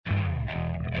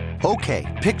Okay,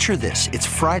 picture this. It's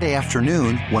Friday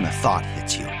afternoon when a thought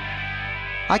hits you.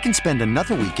 I can spend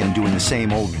another weekend doing the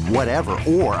same old whatever,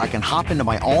 or I can hop into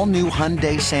my all-new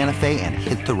Hyundai Santa Fe and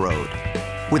hit the road.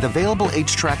 With available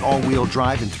H-Track all-wheel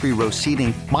drive and 3-row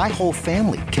seating, my whole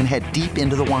family can head deep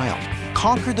into the wild.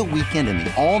 Conquer the weekend in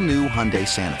the all-new Hyundai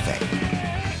Santa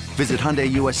Fe. Visit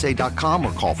HyundaiUSA.com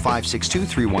or call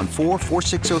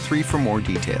 562-314-4603 for more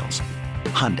details.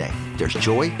 Hyundai, there's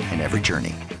joy in every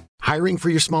journey. Hiring for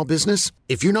your small business?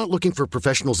 If you're not looking for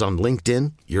professionals on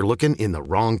LinkedIn, you're looking in the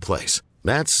wrong place.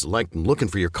 That's like looking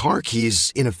for your car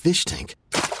keys in a fish tank.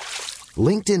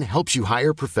 LinkedIn helps you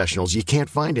hire professionals you can't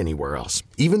find anywhere else,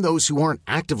 even those who aren't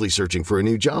actively searching for a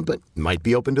new job but might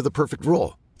be open to the perfect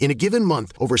role. In a given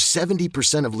month, over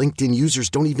 70% of LinkedIn users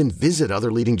don't even visit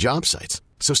other leading job sites.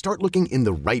 So start looking in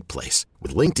the right place.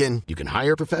 With LinkedIn, you can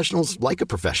hire professionals like a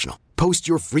professional. Post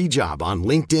your free job on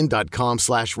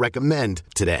linkedin.com/recommend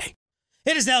today.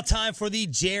 It is now time for the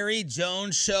Jerry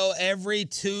Jones Show every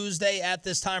Tuesday at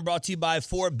this time, brought to you by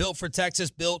Ford, built for Texas,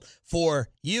 built for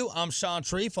you. I'm Sean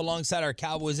Sharif alongside our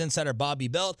Cowboys insider Bobby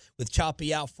Belt with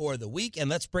Choppy out for the week. And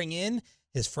let's bring in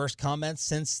his first comments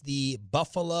since the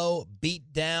Buffalo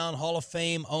beatdown, Hall of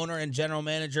Fame owner and general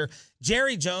manager,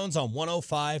 Jerry Jones on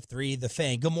 105.3 The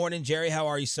Fan. Good morning, Jerry. How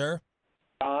are you, sir?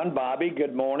 Sean, Bobby,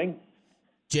 good morning.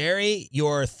 Jerry,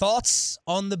 your thoughts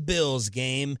on the Bills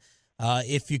game,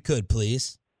 if you could,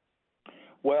 please.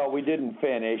 Well, we didn't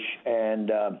finish,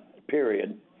 and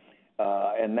period.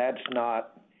 And that's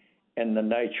not in the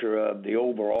nature of the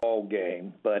overall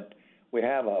game, but we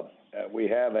have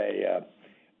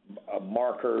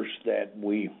markers that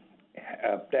we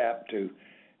adapt to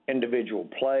individual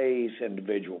plays,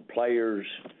 individual players,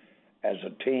 as a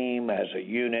team, as a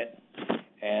unit,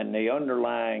 and the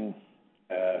underlying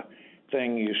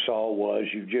thing you saw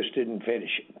was you just didn't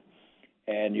finish it.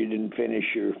 And you didn't finish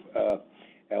your,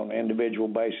 on an individual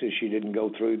basis, you didn't go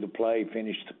through the play,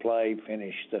 finish the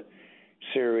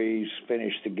series,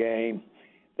 finish the game.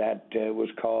 That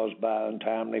was caused by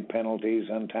untimely penalties,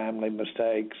 untimely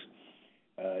mistakes,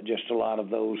 just a lot of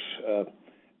those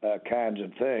kinds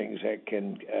of things that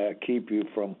can keep you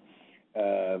from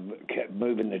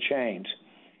moving the chains.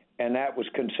 And that was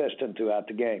consistent throughout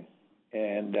the game.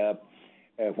 And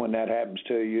when that happens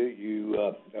to you, you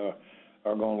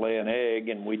are going to lay an egg,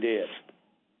 and we did.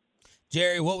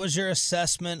 Jerry, what was your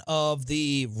assessment of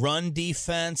the run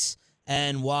defense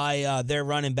and why their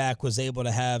running back was able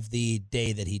to have the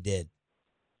day that he did?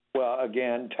 Well,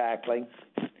 again, tackling.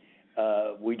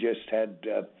 We just had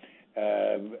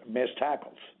missed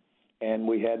tackles, and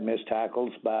we had missed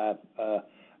tackles by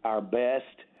our best.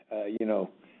 The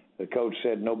coach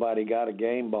said nobody got a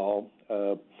game ball.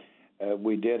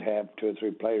 We did have 2 or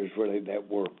 3 players really that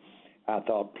were, I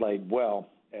thought, played well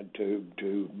and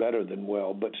to better than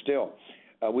well, but still,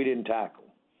 we didn't tackle.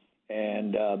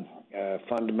 And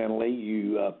fundamentally,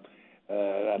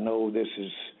 I know this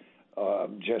is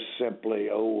just simply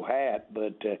old hat,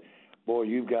 but boy, when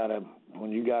you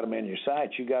got them in your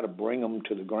sights, you got to bring them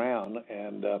to the ground,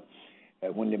 and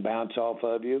when they bounce off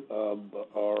of you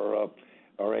or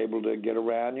are able to get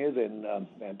around you, then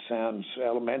that sounds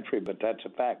elementary, but that's a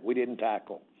fact. We didn't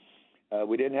tackle.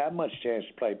 We didn't have much chance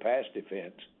to play pass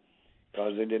defense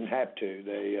because they didn't have to.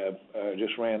 They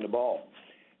just ran the ball.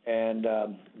 And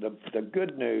the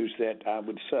good news that I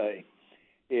would say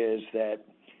is that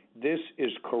this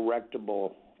is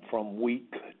correctable from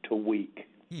week to week.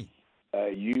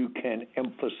 You can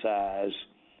emphasize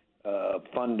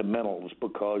fundamentals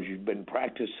because you've been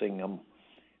practicing them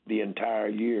the entire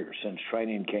year since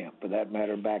training camp, for that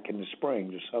matter, back in the spring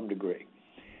to some degree.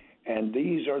 And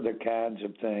these are the kinds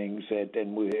of things that,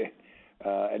 and we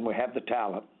have the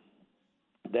talent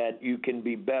that you can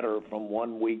be better from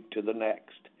one week to the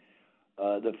next.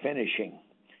 The finishing,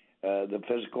 the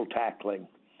physical tackling,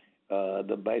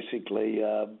 the basically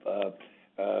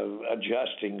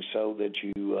adjusting so that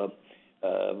you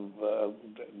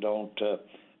don't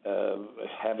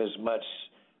have as much,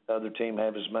 the other team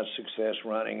have as much success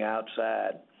running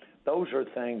outside. Those are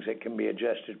things that can be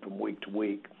adjusted from week to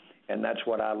week, and that's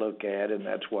what I look at, and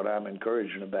that's what I'm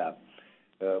encouraging about.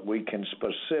 We can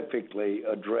specifically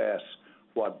address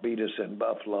what beat us in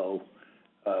Buffalo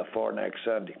for next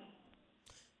Sunday.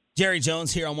 Jerry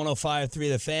Jones here on 105.3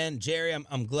 The Fan. Jerry,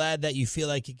 I'm glad that you feel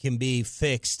like it can be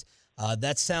fixed.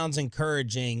 That sounds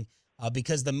encouraging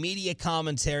because the media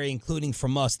commentary, including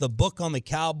from us, the book on the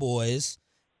Cowboys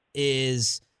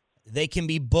is they can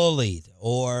be bullied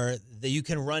or that you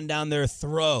can run down their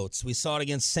throats. We saw it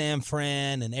against San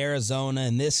Fran and Arizona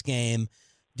in this game.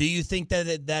 Do you think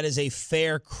that is a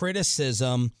fair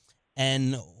criticism,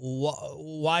 and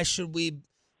why should we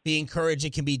be encouraged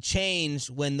it can be changed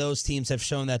when those teams have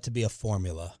shown that to be a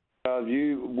formula?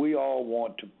 We all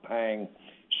want to hang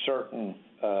certain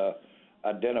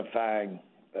identifying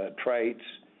traits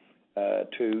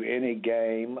to any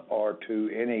game or to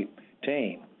any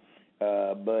team.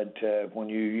 But when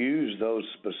you use those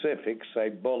specifics, say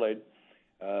bullet,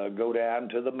 go down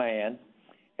to the man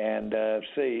and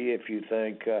see if you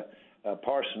think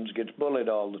Parsons gets bullied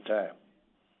all the time,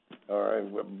 or a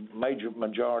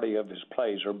majority of his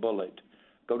plays are bullied.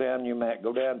 Go down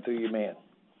through your men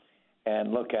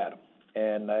and look at them.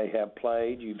 And they have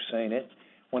played, you've seen it,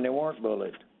 when they weren't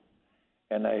bullied.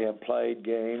 And they have played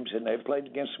games, and they've played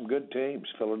against some good teams,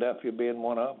 Philadelphia being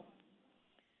one of them.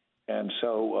 And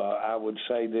so I would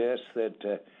say this,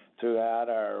 that throughout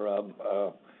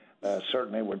our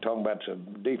certainly we're talking about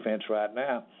some defense right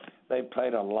now, they've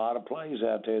played a lot of plays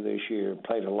out there this year,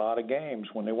 played a lot of games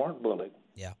when they weren't bullied.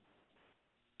 Yeah.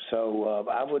 So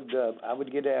I would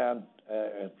get down.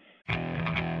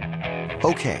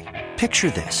 Okay, picture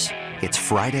this. It's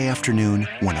Friday afternoon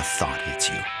when a thought hits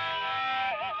you.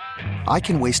 I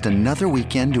can waste another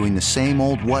weekend doing the same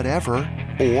old whatever,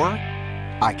 or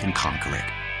I can conquer it.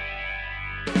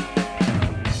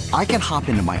 I can hop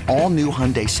into my all-new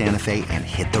Hyundai Santa Fe and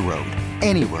hit the road.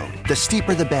 Any road. The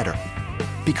steeper, the better.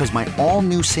 Because my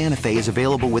all-new Santa Fe is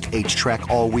available with H-Track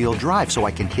all-wheel drive, so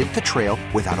I can hit the trail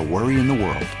without a worry in the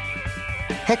world.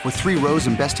 Heck, with 3 rows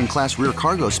and best-in-class rear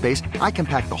cargo space, I can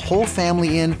pack the whole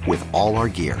family in with all our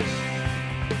gear.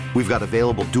 We've got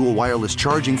available dual wireless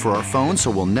charging for our phones,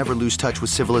 so we'll never lose touch with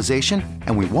civilization,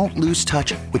 and we won't lose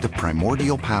touch with the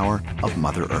primordial power of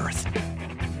Mother Earth.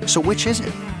 So which is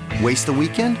it? Waste the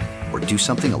weekend or do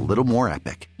something a little more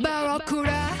epic?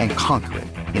 And conquer it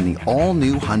in the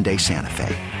all-new Hyundai Santa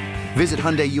Fe. Visit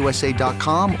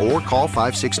HyundaiUSA.com or call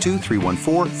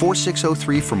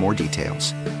 562-314-4603 for more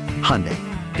details. Hyundai,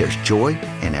 there's joy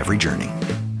in every journey.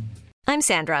 I'm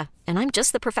Sandra, and I'm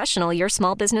just the professional your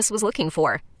small business was looking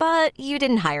for. But you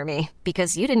didn't hire me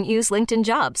because you didn't use LinkedIn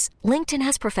Jobs. LinkedIn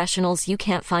has professionals you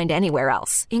can't find anywhere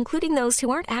else, including those who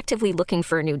aren't actively looking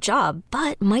for a new job,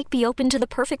 but might be open to the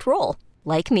perfect role,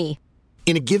 like me.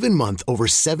 In a given month, over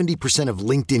 70% of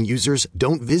LinkedIn users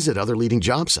don't visit other leading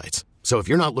job sites. So if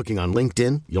you're not looking on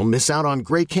LinkedIn, you'll miss out on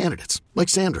great candidates like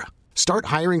Sandra. Start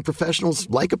hiring professionals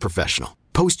like a professional.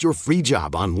 Post your free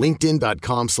job on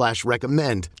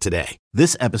linkedin.com/recommend today.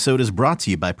 This episode is brought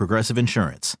to you by Progressive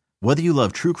Insurance. Whether you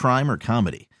love true crime or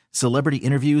comedy, celebrity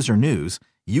interviews or news,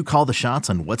 you call the shots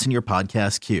on what's in your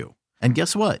podcast queue. And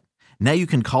guess what? Now you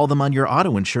can call them on your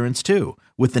auto insurance too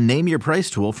with the Name Your Price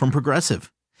tool from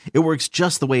Progressive. It works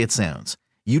just the way it sounds.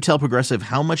 You tell Progressive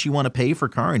how much you want to pay for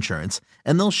car insurance,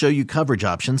 and they'll show you coverage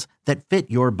options that fit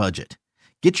your budget.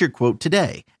 Get your quote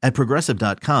today at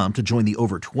Progressive.com to join the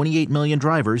over 28 million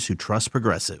drivers who trust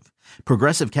Progressive.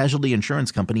 Progressive Casualty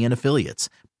Insurance Company and Affiliates.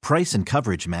 Price and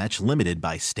coverage match limited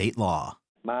by state law.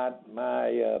 My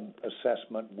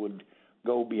assessment would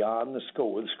go beyond the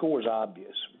score. The score is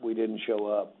obvious. We didn't show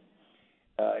up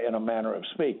in a manner of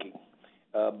speaking.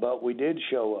 But we did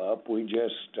show up. We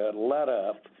just let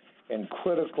up in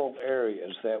critical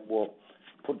areas that will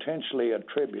potentially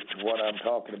attribute to what I'm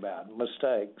talking about.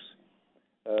 Mistakes.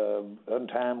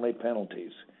 Untimely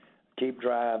penalties, keep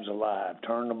drives alive,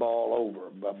 turn the ball over,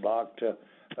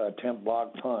 attempt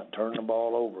block punt, turn the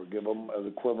ball over, give them the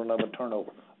equivalent of a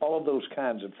turnover. All of those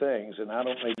kinds of things, and I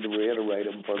don't need to reiterate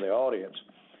them for the audience,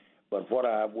 but what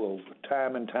I will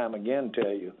time and time again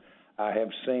tell you, I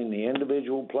have seen the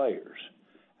individual players.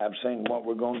 I've seen what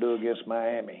we're going to do against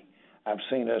Miami. I've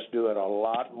seen us do it a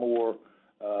lot more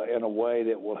in a way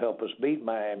that will help us beat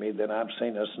Miami than I've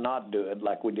seen us not do it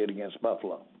like we did against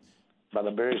Buffalo by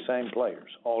the very same players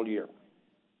all year.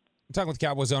 I'm talking with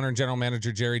Cowboys owner and general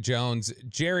manager Jerry Jones.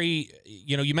 Jerry,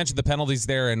 you mentioned the penalties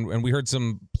there, and we heard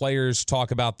some players talk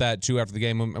about that too after the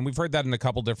game, and we've heard that in a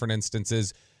couple different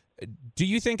instances. Do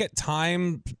you think at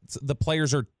times the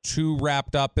players are too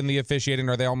wrapped up in the officiating?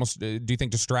 Are they almost, do you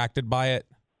think, distracted by it?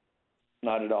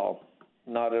 Not at all.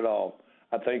 Not at all.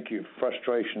 I think you're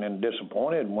frustrated and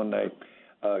disappointed when they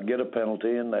get a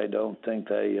penalty and they don't think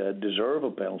they deserve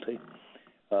a penalty.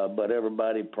 But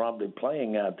everybody probably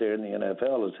playing out there in the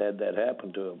NFL has had that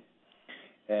happen to them.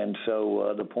 And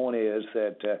so the point is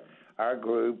that our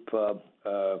group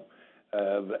know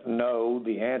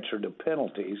the answer to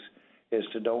penalties is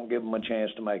to don't give them a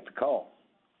chance to make the call.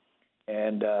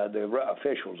 And the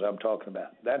officials I'm talking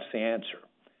about, that's the answer.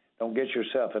 Don't get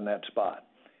yourself in that spot.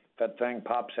 That thing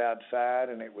pops outside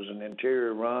and it was an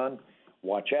interior run,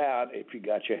 watch out if you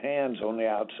got your hands on the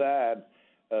outside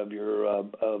of your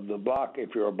of the block.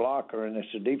 If you're a blocker and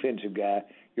it's a defensive guy,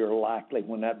 you're likely,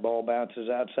 when that ball bounces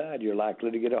outside, you're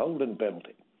likely to get a holding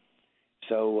penalty.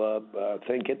 So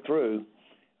think it through.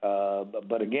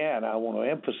 But again, I want to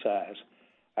emphasize,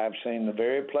 I've seen the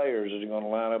very players that are going to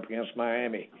line up against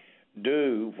Miami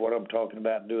do what I'm talking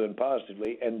about doing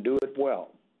positively and do it well.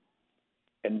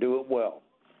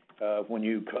 When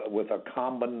you, with a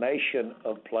combination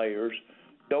of players,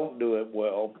 don't do it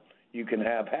well, you can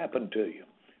have happen to you.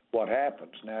 What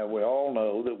happens? Now, we all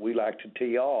know that we like to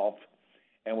tee off,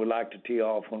 and we like to tee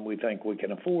off when we think we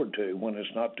can afford to, when it's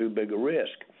not too big a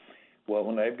risk. Well,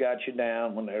 when they've got you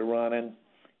down, when they're running,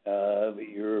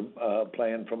 you're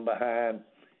playing from behind,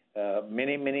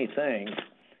 many things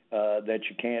that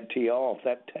you can't tee off,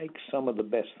 that takes some of the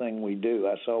best thing we do.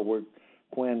 I saw where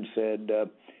Quinn said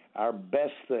our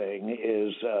best thing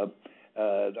is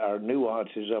our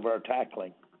nuances of our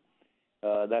tackling.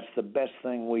 That's the best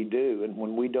thing we do, and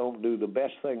when we don't do the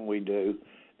best thing we do,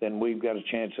 then we've got a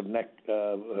chance of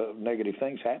negative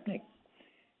things happening.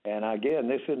 And again,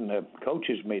 this isn't a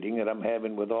coaches meeting that I'm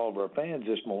having with all of our fans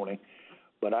this morning,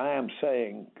 but I am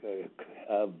saying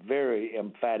very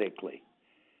emphatically,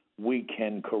 we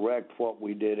can correct what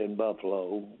we did in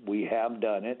Buffalo. We have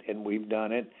done it, and we've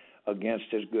done it against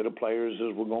as good a players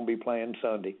as we're going to be playing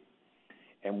Sunday.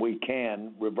 And we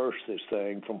can reverse this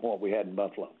thing from what we had in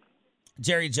Buffalo.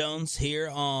 Jerry Jones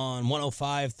here on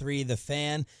 105.3 The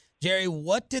Fan. Jerry,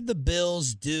 what did the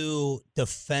Bills do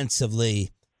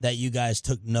defensively that you guys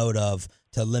took note of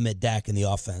to limit Dak in the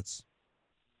offense?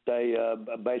 They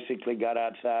basically got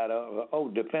outside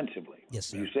defensively. Yes,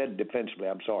 sir. You said defensively.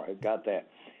 I'm sorry. Got that.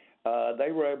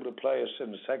 They were able to play us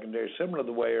in the secondary similar to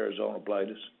the way Arizona played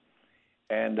us.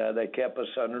 And they kept us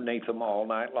underneath them all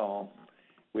night long.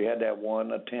 We had that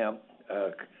one attempt,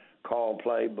 call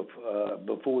play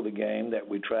before the game that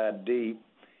we tried deep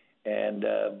and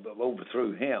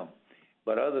overthrew him.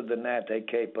 But other than that, they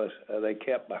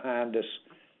kept behind us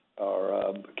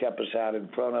or kept us out in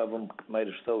front of them, made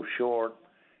us throw short,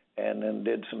 and then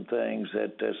did some things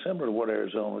that similar to what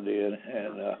Arizona did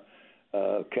and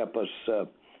kept us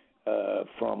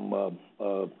from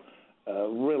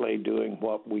really doing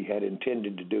what we had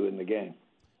intended to do in the game.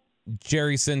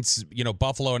 Jerry, since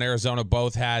Buffalo and Arizona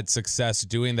both had success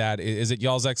doing that, is it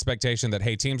y'all's expectation that,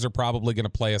 hey, teams are probably going to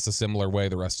play us a similar way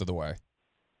the rest of the way?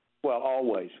 Well,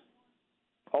 always.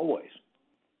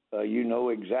 You know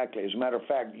exactly. As a matter of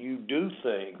fact, you do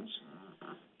things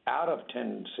out of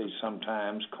tendency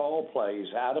sometimes, call plays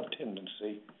out of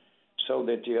tendency, so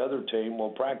that the other team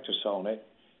will practice on it,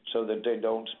 so that they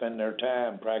don't spend their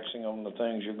time practicing on the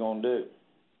things you're going to do.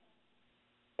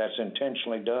 That's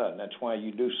intentionally done. That's why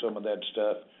you do some of that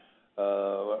stuff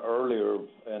earlier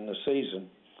in the season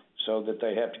so that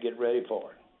they have to get ready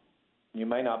for it. You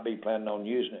may not be planning on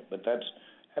using it, but that's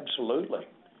absolutely.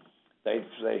 They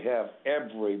have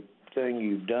everything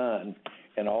you've done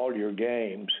in all your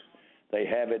games. They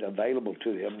have it available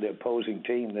to them. The opposing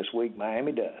team this week,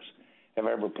 Miami does, have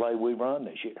every play we run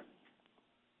this year.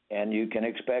 And you can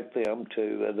expect them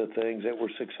to, the things that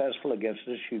were successful against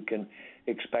us, you can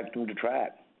expect them to try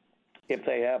it. If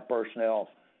they have personnel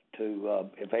to,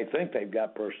 if they think they've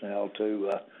got personnel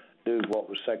to do what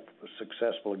was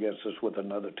successful against us with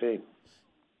another team.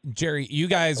 Jerry, you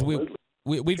guys, we've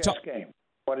talked game,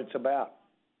 what it's about.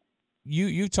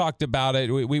 You've talked about it.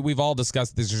 We've all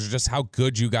discussed this. Is just how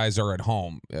good you guys are at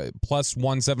home. Plus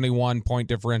 171 point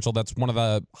differential. That's one of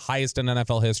the highest in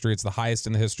NFL history. It's the highest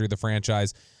in the history of the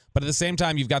franchise. But at the same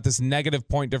time, you've got this negative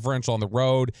point differential on the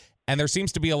road. And there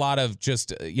seems to be a lot of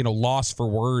just, loss for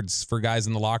words for guys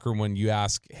in the locker room when you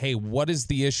ask, hey, what is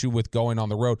the issue with going on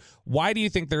the road? Why do you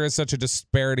think there is such a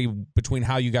disparity between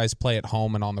how you guys play at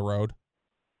home and on the road?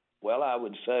 Well, I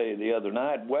would say the other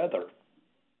night, weather.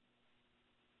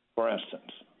 For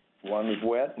instance, one's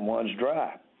wet and one's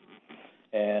dry.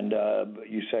 And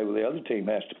you say, well, the other team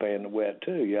has to play in the wet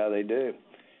too. Yeah, they do.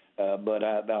 But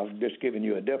I'm just giving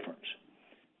you a difference.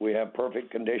 We have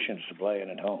perfect conditions to play in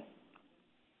at home.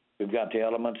 We've got the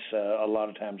elements a lot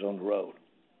of times on the road.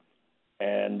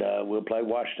 And we'll play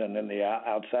Washington in the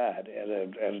outside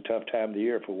at a tough time of the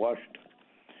year for Washington.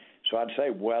 So I'd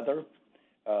say weather.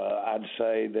 I'd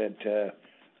say that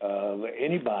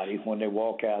anybody, when they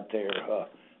walk out there,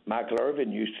 Michael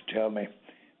Irvin used to tell me,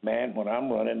 man, when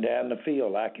I'm running down the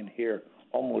field, I can hear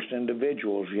almost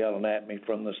individuals yelling at me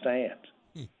from the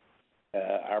stands.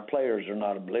 Our players are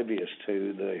not oblivious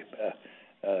to the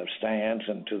stands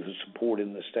and to the support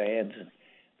in the stands.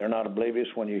 They're not oblivious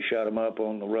when you shut them up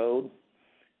on the road,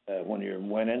 when you're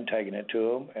winning, taking it to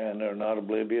them, and they're not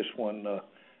oblivious when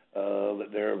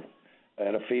they're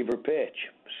at a fever pitch.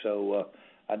 So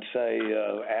I'd say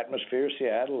atmosphere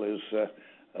Seattle is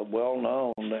well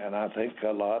known, and I think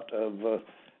a lot of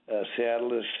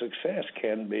Seattle's success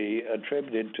can be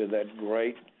attributed to that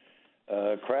great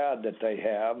crowd that they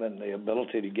have and the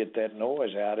ability to get that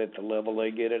noise out at the level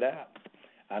they get it out.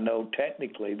 I know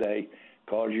technically they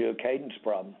cause you a cadence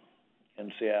problem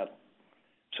in Seattle.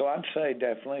 So I'd say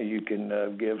definitely you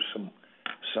can give some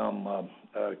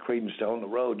credence to on the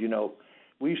road. You know,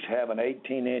 we used to have an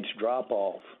 18-inch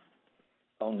drop-off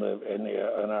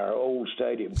in our old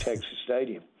stadium, Texas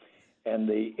Stadium, and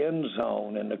the end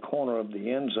zone in the corner of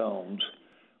the end zones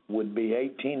would be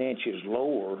 18 inches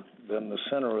lower than the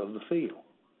center of the field.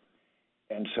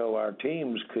 And so our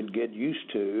teams could get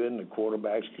used to, and the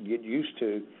quarterbacks could get used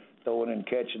to, throwing and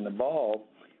catching the ball,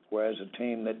 whereas a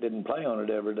team that didn't play on it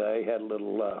every day had a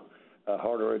little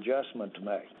harder adjustment to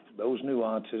make. Those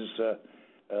nuances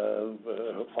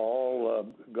all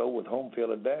go with home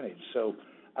field advantage. So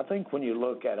I think when you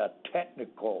look at a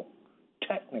technical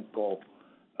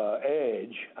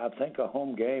edge, I think a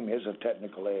home game is a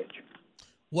technical edge.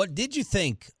 What did you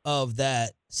think of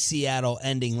that Seattle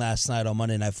ending last night on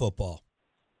Monday Night Football?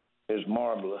 It was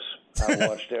marvelous. I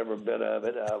watched every bit of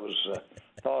it. I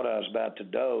thought I was about to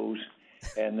doze,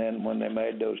 and then when they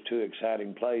made those two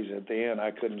exciting plays at the end,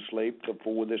 I couldn't sleep till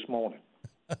 4 this morning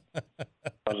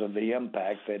because of the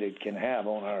impact that it can have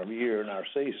on our year and our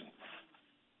season.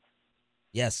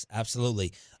 Yes,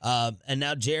 absolutely. And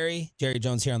now Jerry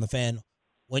Jones here on The Fan.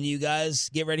 When you guys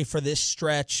get ready for this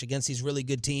stretch against these really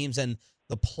good teams and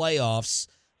the playoffs,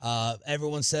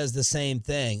 everyone says the same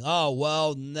thing. Oh,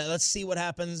 well, let's see what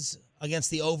happens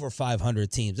against the over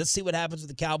 500 teams. Let's see what happens with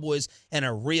the Cowboys and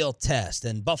a real test.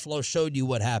 And Buffalo showed you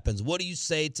what happens. What do you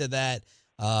say to that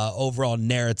overall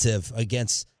narrative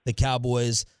against the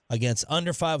Cowboys, against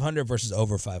under 500 versus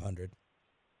over 500?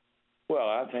 Well,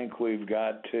 I think we've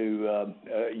got to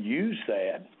use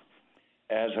that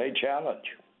as a challenge.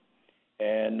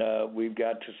 And we've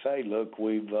got to say, look,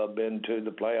 we've been to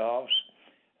the playoffs.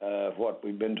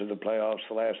 We've been to the playoffs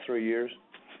the last 3 years.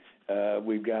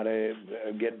 We've got to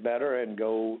get better and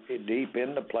go deep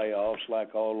in the playoffs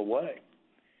like all the way.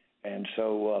 And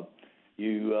so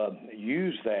you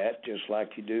use that just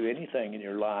like you do anything in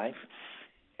your life.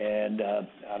 And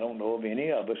I don't know of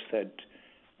any of us that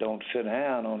don't sit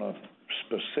down on a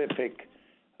specific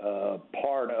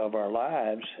part of our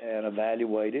lives and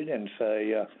evaluate it and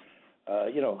say,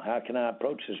 how can I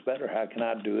approach this better? How can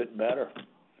I do it better?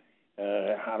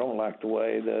 I don't like the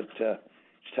way that it's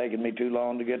taking me too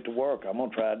long to get to work. I'm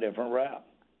going to try a different route.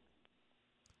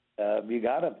 If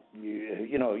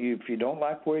you don't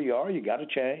like where you are, you got to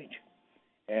change.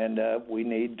 And we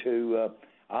need to,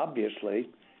 obviously,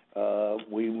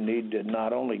 we need to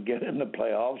not only get in the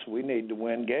playoffs, we need to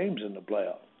win games in the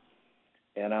playoffs.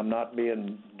 And I'm not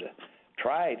being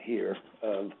trite here.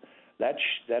 That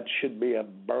should be a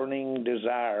burning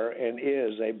desire and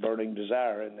is a burning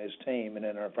desire in this team and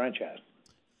in our franchise.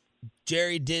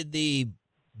 Jerry, did the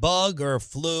bug or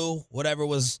flu, whatever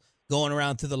was going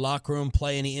around through the locker room,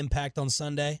 play any impact on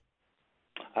Sunday?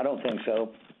 I don't think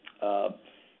so.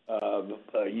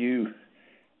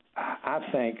 I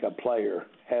think a player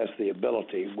has the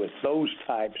ability with those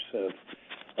types of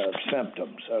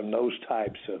symptoms and those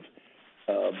types of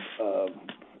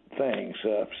things,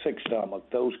 sick stomach,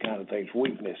 those kind of things,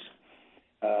 weakness.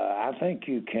 I think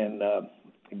you can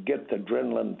get the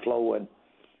adrenaline flowing.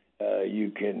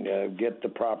 You can get the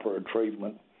proper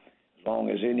treatment as long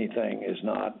as anything is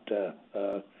not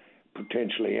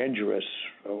potentially injurious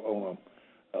on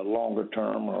a longer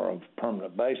term or a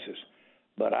permanent basis.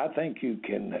 But I think you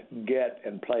can get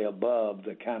and play above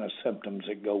the kind of symptoms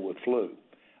that go with flu.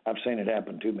 I've seen it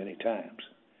happen too many times.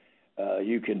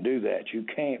 You can do that. You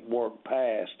can't work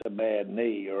past a bad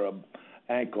knee or an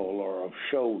ankle or a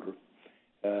shoulder.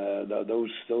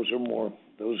 Those are more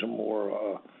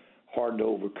hard to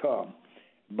overcome.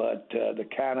 But the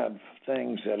kind of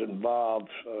things that involve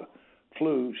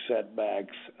flu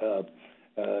setbacks,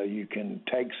 you can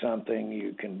take something,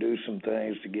 you can do some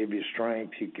things to give you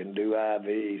strength. You can do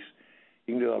IVs.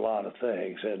 You can do a lot of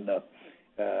things. And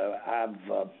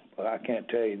I can't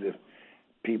tell you the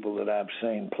people that I've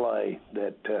seen play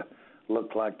that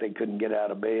looked like they couldn't get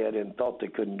out of bed and thought they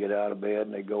couldn't get out of bed,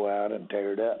 and they go out and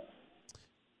tear it up.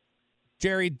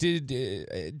 Jerry, did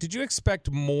you expect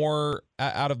more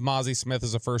out of Mazi Smith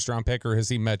as a first-round pick, or has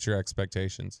he met your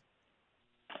expectations?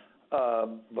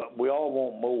 But we all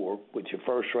want more with your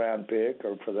first-round pick,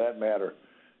 or for that matter,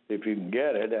 if you can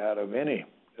get it out of any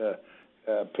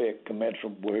pick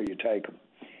commensurate where you take them.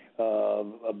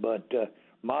 But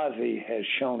Mazi has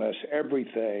shown us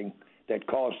everything that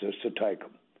caused us to take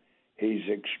him. He's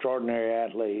an extraordinary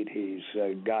athlete. He's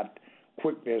got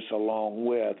quickness along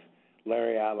with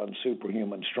Larry Allen's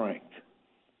superhuman strength.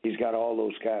 He's got all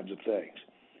those kinds of things.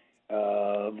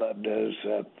 But does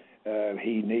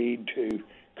he need to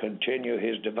continue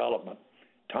his development.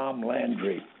 Tom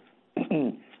Landry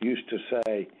used to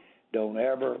say, don't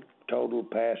ever total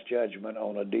pass judgment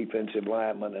on a defensive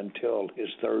lineman until his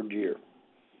third year.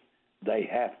 They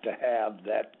have to have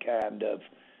that kind of,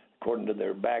 according to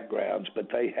their backgrounds, but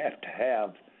they have to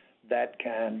have that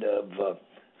kind of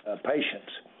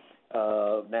patience.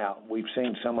 Now, we've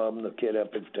seen some of them, the kid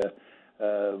up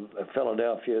at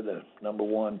Philadelphia, the number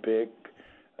 1 pick,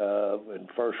 and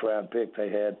first-round pick they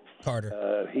had.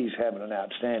 Carter. He's having an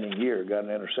outstanding year, got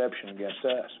an interception against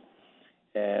us.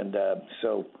 And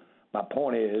so my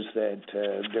point is that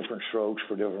different strokes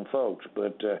for different folks.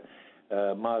 But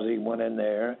Mozzie went in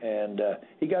there, and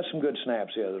he got some good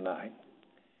snaps the other night.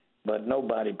 But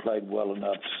nobody played well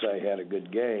enough to say he had a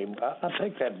good game. I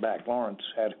take that back. Lawrence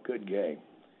had a good game.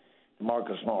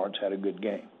 Marcus Lawrence had a good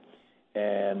game.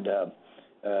 And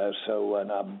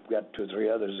and I've got 2 or 3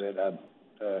 others that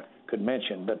I could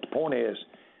mention. But the point is,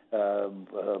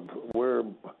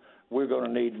 we're going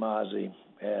to need Mozzie,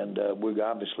 and we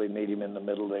obviously need him in the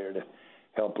middle there to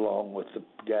help along with the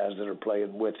guys that are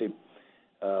playing with him.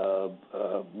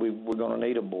 We're going to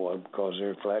need a boy because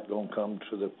they're flat going to come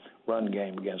to the run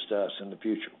game against us in the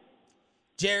future.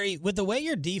 Jerry, with the way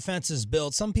your defense is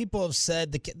built, some people have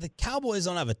said the Cowboys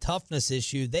don't have a toughness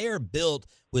issue. They are built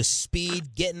with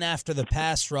speed, getting after the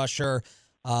pass rusher.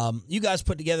 You guys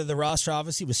put together the roster,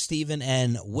 obviously, with Steven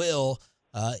and Will.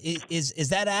 Is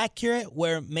that accurate,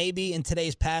 where maybe in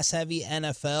today's pass-heavy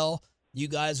NFL, you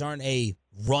guys aren't a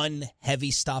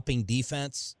run-heavy stopping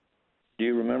defense? Do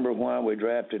you remember why we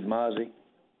drafted Mozzie?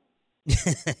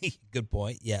 Good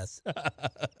point, yes.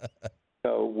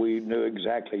 So we knew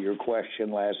exactly your question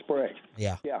last spring.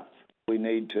 Yeah. Yeah, we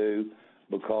need to,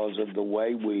 because of the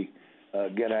way we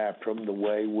get after them, the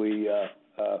way we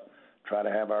try to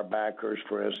have our backers,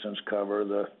 for instance, cover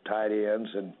the tight ends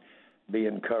and be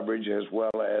in coverage as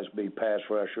well as be pass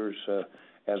rushers,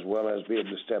 as well as be able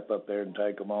to step up there and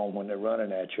take them on when they're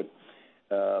running at you.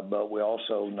 But we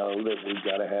also know that we've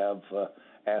got to have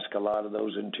ask a lot of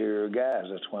those interior guys.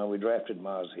 That's why we drafted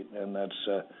Mozzie, and that's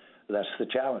the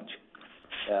challenge.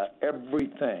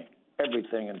 Everything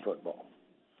in football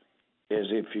is,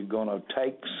 if you're going to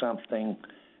take something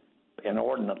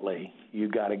inordinately, you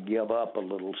got to give up a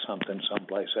little something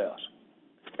someplace else.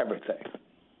 Everything.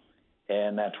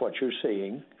 And that's what you're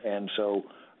seeing. And so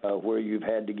where you've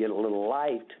had to get a little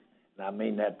light, and I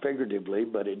mean that figuratively,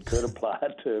 but it could apply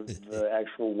to the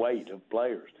actual weight of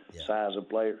players, size of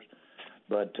players.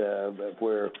 But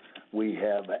where we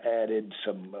have added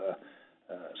some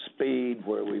speed,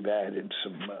 where we've added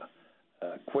some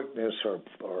quickness or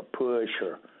push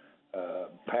or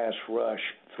pass rush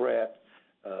threat,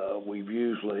 we've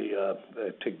usually,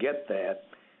 to get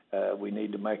that, we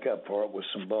need to make up for it with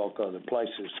some bulk other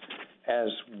places. As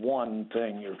one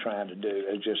thing you're trying to do,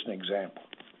 as just an example.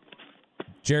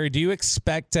 Jerry, do you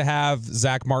expect to have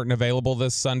Zach Martin available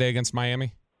this Sunday against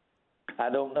Miami? I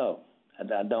don't know.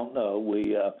 I don't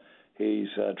know. He's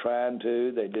trying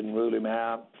to. They didn't rule him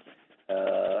out.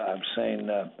 I've seen.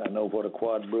 I know what a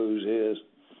quad bruise is,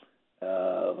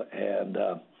 and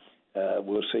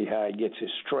we'll see how he gets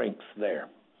his strength there.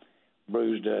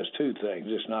 Bruise does 2 things.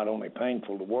 It's not only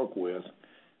painful to work with,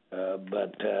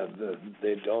 but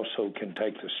it also can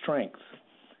take the strength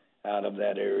out of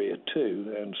that area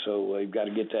too, and so we've got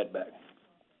to get that back.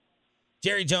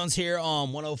 Jerry Jones here on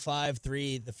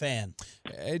 105.3 The Fan.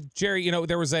 Jerry,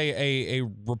 there was a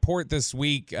report this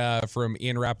week from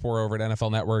Ian Rappaport over at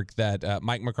NFL Network that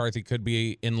Mike McCarthy could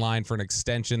be in line for an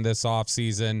extension this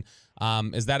offseason.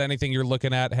 Is that anything you're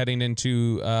looking at heading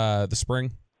into the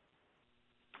spring?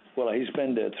 Well, he's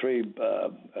been to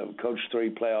coached 3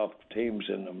 playoff teams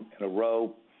in a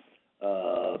row.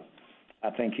 I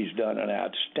think he's done an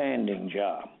outstanding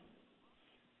job.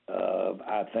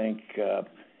 I think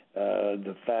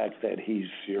the fact that he's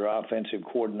your offensive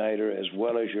coordinator as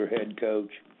well as your head coach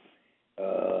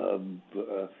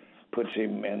puts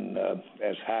him in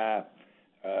as high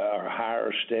or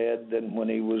higher stead than when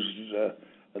he was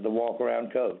the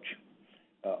walk-around coach.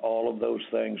 All of those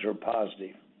things are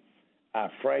positive. I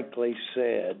frankly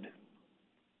said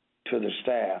to the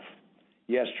staff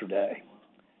yesterday,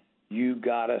 you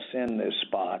got us in this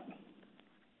spot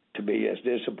to be as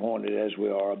disappointed as we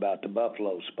are about the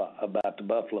Buffalo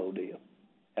deal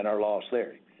and our loss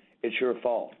there. It's your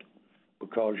fault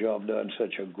because y'all have done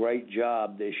such a great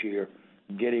job this year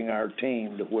getting our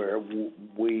team to where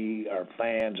we, our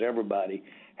fans, everybody,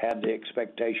 have the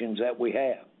expectations that we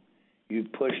have. You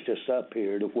pushed us up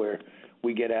here to where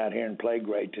we get out here and play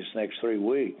great this next 3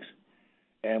 weeks,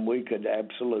 and we could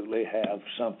absolutely have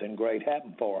something great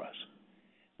happen for us.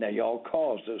 Now, y'all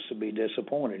caused us to be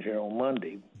disappointed here on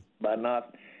Monday by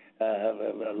not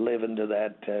living to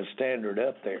that standard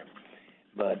up there.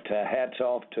 But hats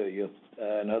off to you.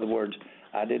 In other words,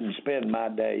 I didn't spend my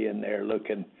day in there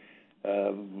looking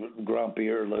grumpy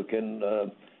or looking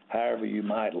however you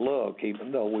might look,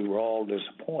 even though we were all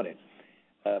disappointed.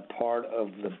 Part of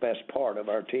the best part of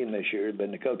our team this year has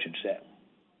been the coaching staff.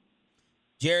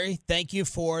 Jerry, thank you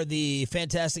for the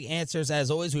fantastic answers. As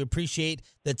always, we appreciate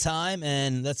the time,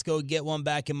 and let's go get one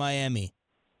back in Miami.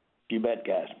 You bet,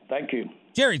 guys. Thank you.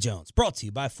 Jerry Jones, brought to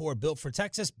you by Ford, built for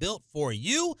Texas, built for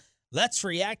you. Let's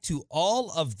react to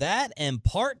all of that and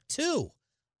part 2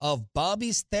 of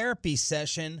Bobby's therapy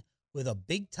session with a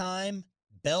big-time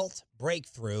belt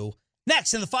breakthrough.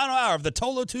 Next, in the final hour of the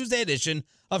Tolo Tuesday edition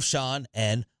of Sean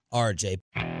and RJ.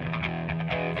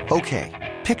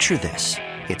 Okay, picture this.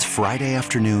 It's Friday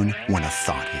afternoon when a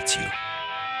thought hits you.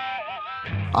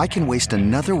 I can waste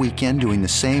another weekend doing the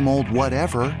same old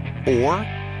whatever, or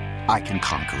I can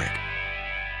conquer it.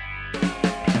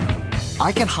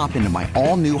 I can hop into my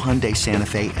all-new Hyundai Santa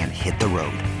Fe and hit the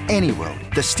road. Any road.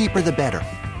 The steeper, the better.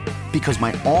 Because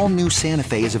my all-new Santa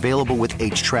Fe is available with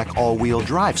H-Track all-wheel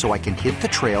drive, so I can hit the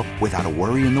trail without a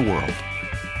worry in the world.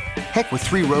 Heck, with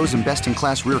 3 rows and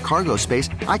best-in-class rear cargo space,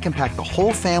 I can pack the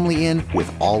whole family in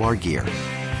with all our gear.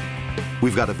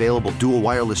 We've got available dual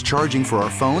wireless charging for our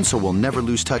phones, so we'll never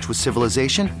lose touch with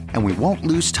civilization, and we won't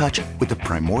lose touch with the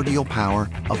primordial power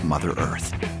of Mother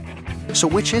Earth. So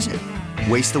which is it?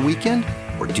 Waste the weekend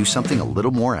or do something a little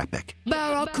more epic?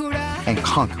 And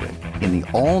conquer it in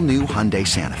the all-new Hyundai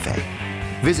Santa Fe.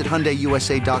 Visit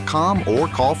HyundaiUSA.com or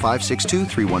call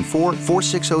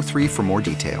 562-314-4603 for more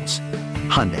details.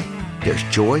 Hyundai, there's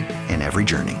joy in every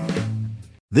journey.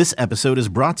 This episode is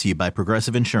brought to you by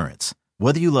Progressive Insurance.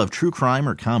 Whether you love true crime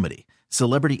or comedy,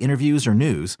 celebrity interviews or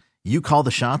news, you call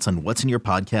the shots on what's in your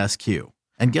podcast queue.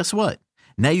 And guess what?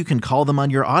 Now you can call them on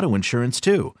your auto insurance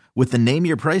too with the Name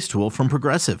Your Price tool from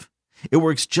Progressive. It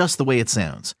works just the way it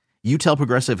sounds. You tell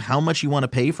Progressive how much you want to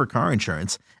pay for car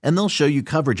insurance, and they'll show you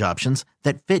coverage options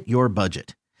that fit your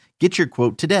budget. Get your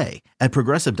quote today at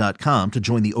Progressive.com to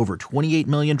join the over 28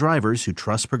 million drivers who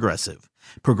trust Progressive.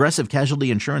 Progressive Casualty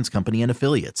Insurance Company and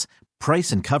Affiliates.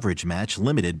 Price and coverage match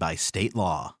limited by state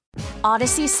law.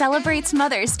 Odyssey celebrates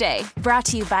Mother's Day, brought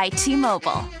to you by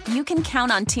T-Mobile. You can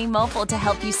count on T-Mobile to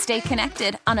help you stay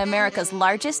connected on America's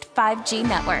largest 5G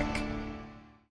network.